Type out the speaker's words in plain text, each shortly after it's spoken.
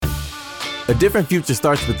A different future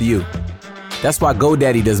starts with you. That's why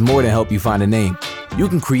GoDaddy does more than help you find a name. You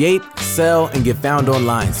can create, sell, and get found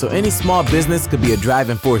online, so any small business could be a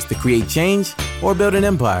driving force to create change or build an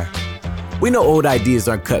empire. We know old ideas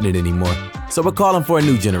aren't cutting it anymore, so we're calling for a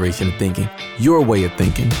new generation of thinking, your way of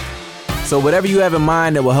thinking. So whatever you have in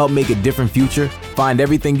mind that will help make a different future, find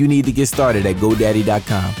everything you need to get started at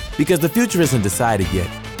GoDaddy.com. Because the future isn't decided yet.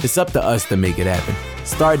 It's up to us to make it happen.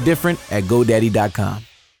 Start different at GoDaddy.com.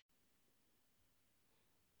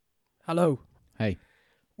 Hello. Hey.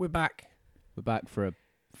 We're back. We're back for a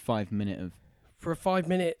 5 minute of... For a 5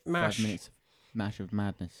 minute mash. 5 minutes of mash of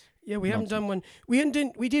madness. Yeah, we haven't done one. We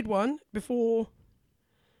did one before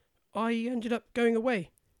I ended up going away.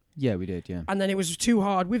 Yeah, we did, yeah. And then it was too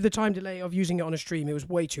hard. With the time delay of using it on a stream, it was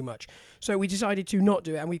way too much. So we decided to not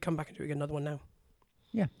do it, and we come back and do another one now.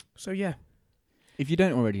 Yeah. So, yeah. If you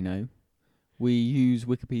don't already know, we use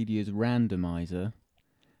Wikipedia's randomizer.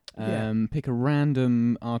 Pick a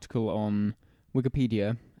random article on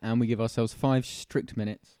Wikipedia, and we give ourselves 5 strict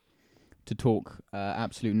minutes to talk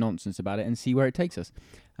absolute nonsense about it and see where it takes us.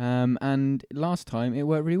 And last time, it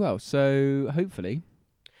worked really well. So, hopefully...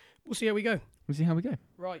 We'll see how we go. We'll see how we go.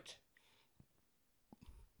 Right.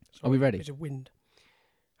 Are we ready? There's a wind.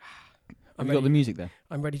 Have you got the music there?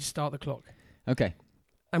 I'm ready to start the clock. Okay.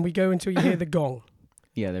 And we go until you hear the gong.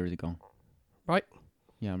 Yeah, there is a gong. Right?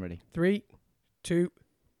 Yeah, I'm ready. 3, 2,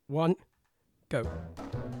 1, go.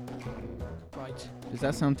 Right. Does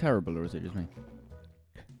that sound terrible, or is it just me?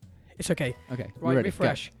 It's okay. Okay, Right, ready.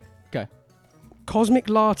 refresh. Go. Cosmic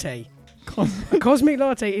Latte. A cosmic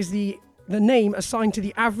latte is the name assigned to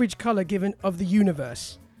the average colour given of the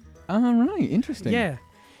universe. Oh, right. Interesting. Yeah.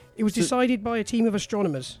 It was decided by a team of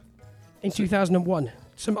astronomers in 2001.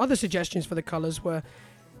 Some other suggestions for the colours were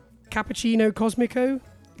Cappuccino Cosmico,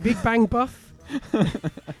 Big Bang Buff,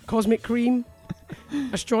 Cosmic Cream,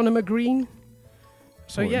 Astronomer Green.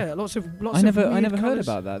 So yeah, lots of I never weird heard colours.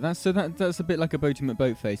 about that. That's a bit like a Boaty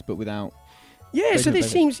McBoatface, but without. Yeah, so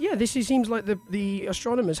this Boaty seems like the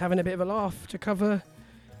astronomers having a bit of a laugh to cover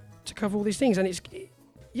all these things, and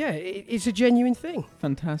it's a genuine thing.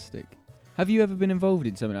 Fantastic. Have you ever been involved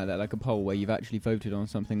in something like that, like a poll where you've actually voted on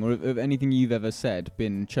something, or have anything you've ever said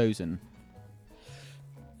been chosen?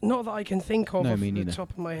 Not that I can think of No, off me the neither. top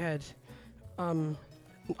of my head. I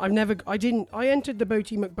entered the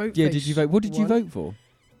Boaty McBoatface. Yeah, did you vote? What did you vote for?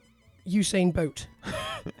 Usain Bolt.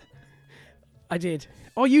 I did.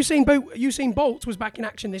 Oh, Usain Bolt was back in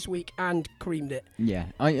action this week and creamed it. Yeah,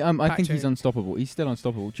 I think he's unstoppable. He's still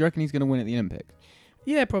unstoppable. Do you reckon he's going to win at the Olympics?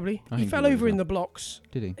 Yeah, probably. I He think fell he will over as in well. the blocks.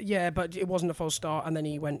 Did he? Yeah, but it wasn't a false start, and then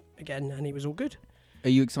he went again, and he was all good. Are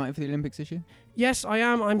you excited for the Olympics this year? Yes, I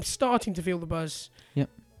am. I'm starting to feel the buzz. Yep.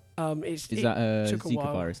 Is that a took a Zika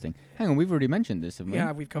while. virus thing? Hang on, we've already mentioned this, haven't we?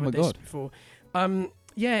 Yeah, we've covered my this God. before.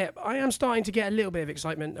 Yeah, I am starting to get a little bit of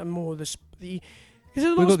excitement and more the.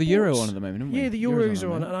 We've got the Euro on at the moment, haven't we? Yeah, the Euros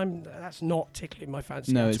are on, and that's not tickling my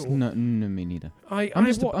fancy No, at it's all. not. No, me neither. I'm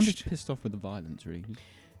just pissed off with the violence, really.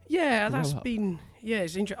 Yeah, Grow that's up. been. Yeah,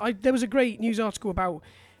 it's interesting. There was a great news article about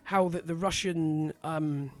how the Russian.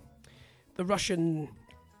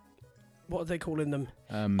 What are they calling them?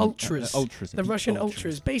 Ultras. Ultras. The Russian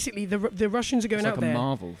ultras. Basically, the Russians are going It's out like there, a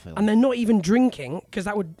Marvel film. and they're not even drinking because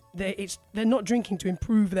they're not drinking to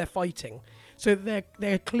improve their fighting. So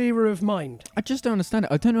they're clearer of mind. I just don't understand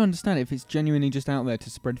it. I don't understand if it's genuinely just out there to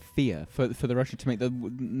spread fear for the Russians to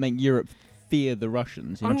make Europe fear the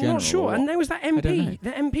Russians in I'm general. not sure. And there was that don't know. MP,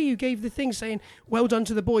 the MP who gave the thing saying, "Well done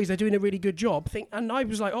to the boys, they're doing a really good job." And I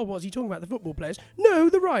was like, "Oh, what is he talking about? The football players?" No,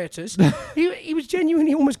 the rioters. he was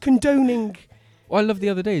genuinely almost condoning. What I love the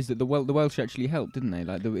other day is that the Welsh actually helped, didn't they?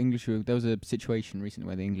 Like the English there was a situation recently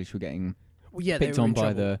where the English were getting picked on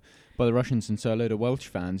by the Russians, and so a load of Welsh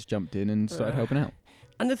fans jumped in and started helping out.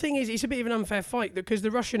 And the thing is, it's a bit of an unfair fight because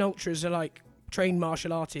the Russian ultras are like trained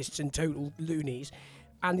martial artists and total loonies,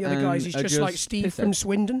 and the other guys is just like Steve from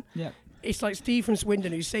Swindon. Yeah. It's like Steve from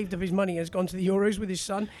Swindon who saved up his money and has gone to the Euros with his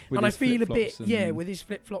son. With and his I feel a bit, flip-flops with his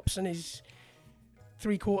flip flops and his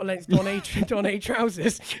 3/4 length Don A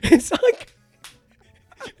trousers. It's like,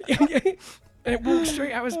 and it walked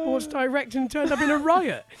straight out of Sports Direct and turned up in a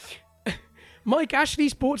riot. Mike Ashley,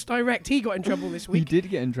 Sports Direct, he got in trouble this week. He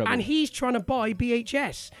did get in trouble. And he's trying to buy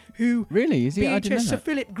BHS, who... Really? Is he? I didn't know BHS, Sir that.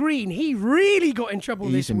 Philip Green, he really got in trouble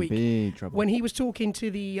He's this in week big trouble. when he was talking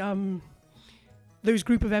to the those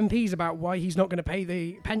group of MPs about why he's not going to pay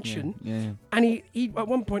the pension. Yeah. And he at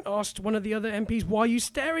one point asked one of the other MPs, "Why are you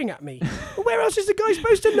staring at me?" Well, where else is the guy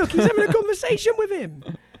supposed to look? He's having a conversation with him.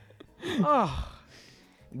 Oh,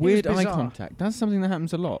 Weird eye bizarre. contact. That's something that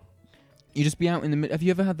happens a lot. You just be out in the mid. Have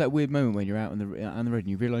you ever had that weird moment when you're out on the road and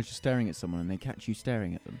you realise you're staring at someone and they catch you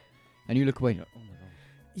staring at them? And you look away and you're like, oh my God.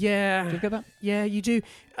 Yeah. Do you get that? Yeah, you do.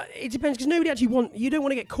 It depends, because nobody actually you don't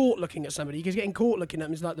want to get caught looking at somebody, because getting caught looking at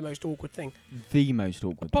them is like the most awkward thing. The most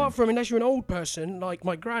awkward Apart thing. from, unless you're an old person like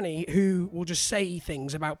my granny, who will just say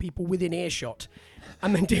things about people within earshot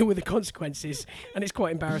and then deal with the consequences, and it's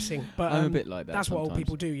quite embarrassing. But I'm a bit like that. that's sometimes. what old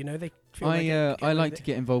people do, you know. They feel I like to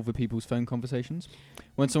get involved with people's phone conversations.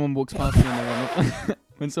 When someone walks past me and they're on the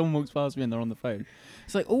when someone walks past me and they're on the phone,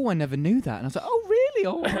 it's like, oh, I never knew that, and I was like, oh, really?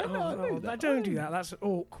 Oh, I know that. Don't do that. That's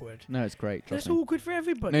awkward. No, it's great. That's Trust me. awkward for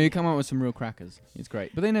everybody. No, you come out with some real crackers. It's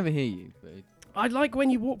great, but they never hear you. But I like when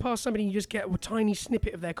you walk past somebody and you just get a tiny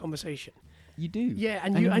snippet of their conversation. you do. Yeah,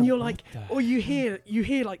 and you're you're like, like, what or you hear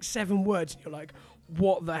like 7 words, and you're like,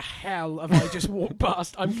 what the hell have I just walked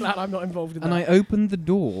past? I'm glad I'm not involved in that. And I opened the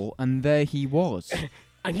door, and there he was.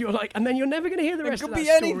 And you're like, and then you're never going to hear the It rest could of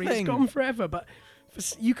that be story. anything. It's gone forever, but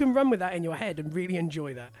you can run with that in your head and really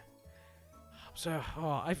enjoy that. So,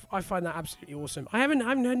 I find that absolutely awesome. I haven't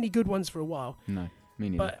heard any good ones for a while, No, me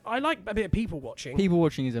neither. but I like a bit of people watching. People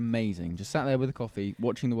watching is amazing. Just sat there with a coffee,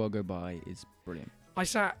 watching the world go by is brilliant. I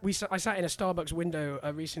sat in a Starbucks window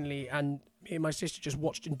recently, and me and my sister just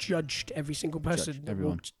watched and judged every single person Judged that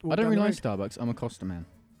everyone. walked I don't down really the like Starbucks. I'm a Costa man.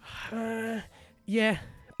 road. Yeah,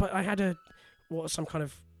 but I had some kind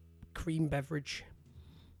of cream beverage.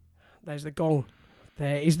 There's the gong.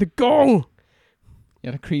 There is the gong. You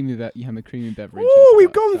had a creamy beverage. Oh,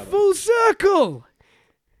 we've gone full circle.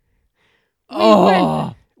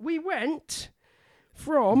 We went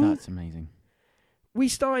from. That's amazing. We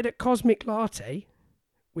started at Cosmic Latte,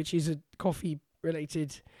 which is a coffee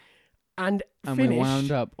related, and we finished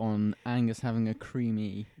wound up on Angus having a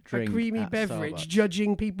creamy drink. a creamy at beverage, Starbucks.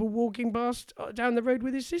 judging people walking past down the road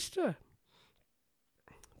with his sister.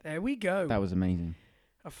 There we go. That was amazing.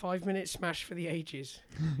 A 5-minute smash for the ages.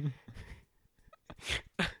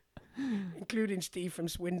 Including Steve from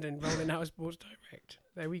Swindon rolling out Sports Direct.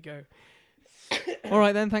 There we go. All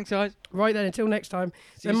right then, thanks guys. Right then, until next time.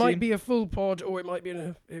 See There you might soon. be a full pod, or it might be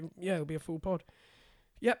it'll be a full pod.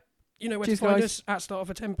 Yep. You know where Cheers, to find guys. us at Start of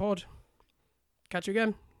a 10 Pod. Catch you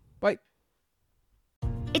again. Bye.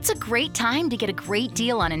 It's a great time to get a great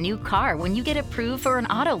deal on a new car when you get approved for an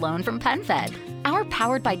auto loan from PenFed. Our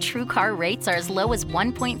Powered by True Car rates are as low as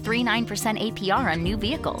 1.39% APR on new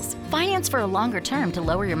vehicles. Finance for a longer term to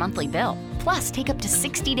lower your monthly bill. Plus, take up to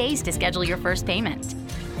 60 days to schedule your first payment.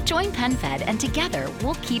 Join PenFed, and together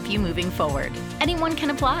we'll keep you moving forward. Anyone can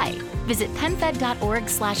apply. Visit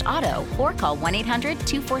penfed.org/auto or call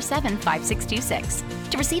 1-800-247-5626.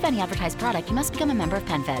 To receive any advertised product, you must become a member of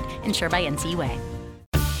PenFed, insured by NCUA.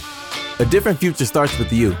 A different future starts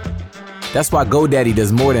with you. That's why GoDaddy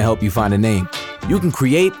does more than help you find a name. You can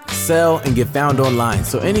create, sell, and get found online,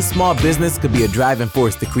 so any small business could be a driving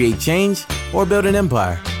force to create change or build an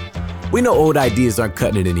empire. We know old ideas aren't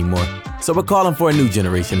cutting it anymore, so we're calling for a new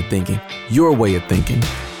generation of thinking, your way of thinking.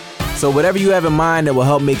 So whatever you have in mind that will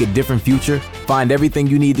help make a different future, find everything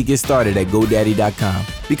you need to get started at GoDaddy.com.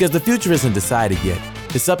 Because the future isn't decided yet.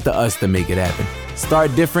 It's up to us to make it happen.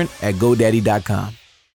 Start different at GoDaddy.com.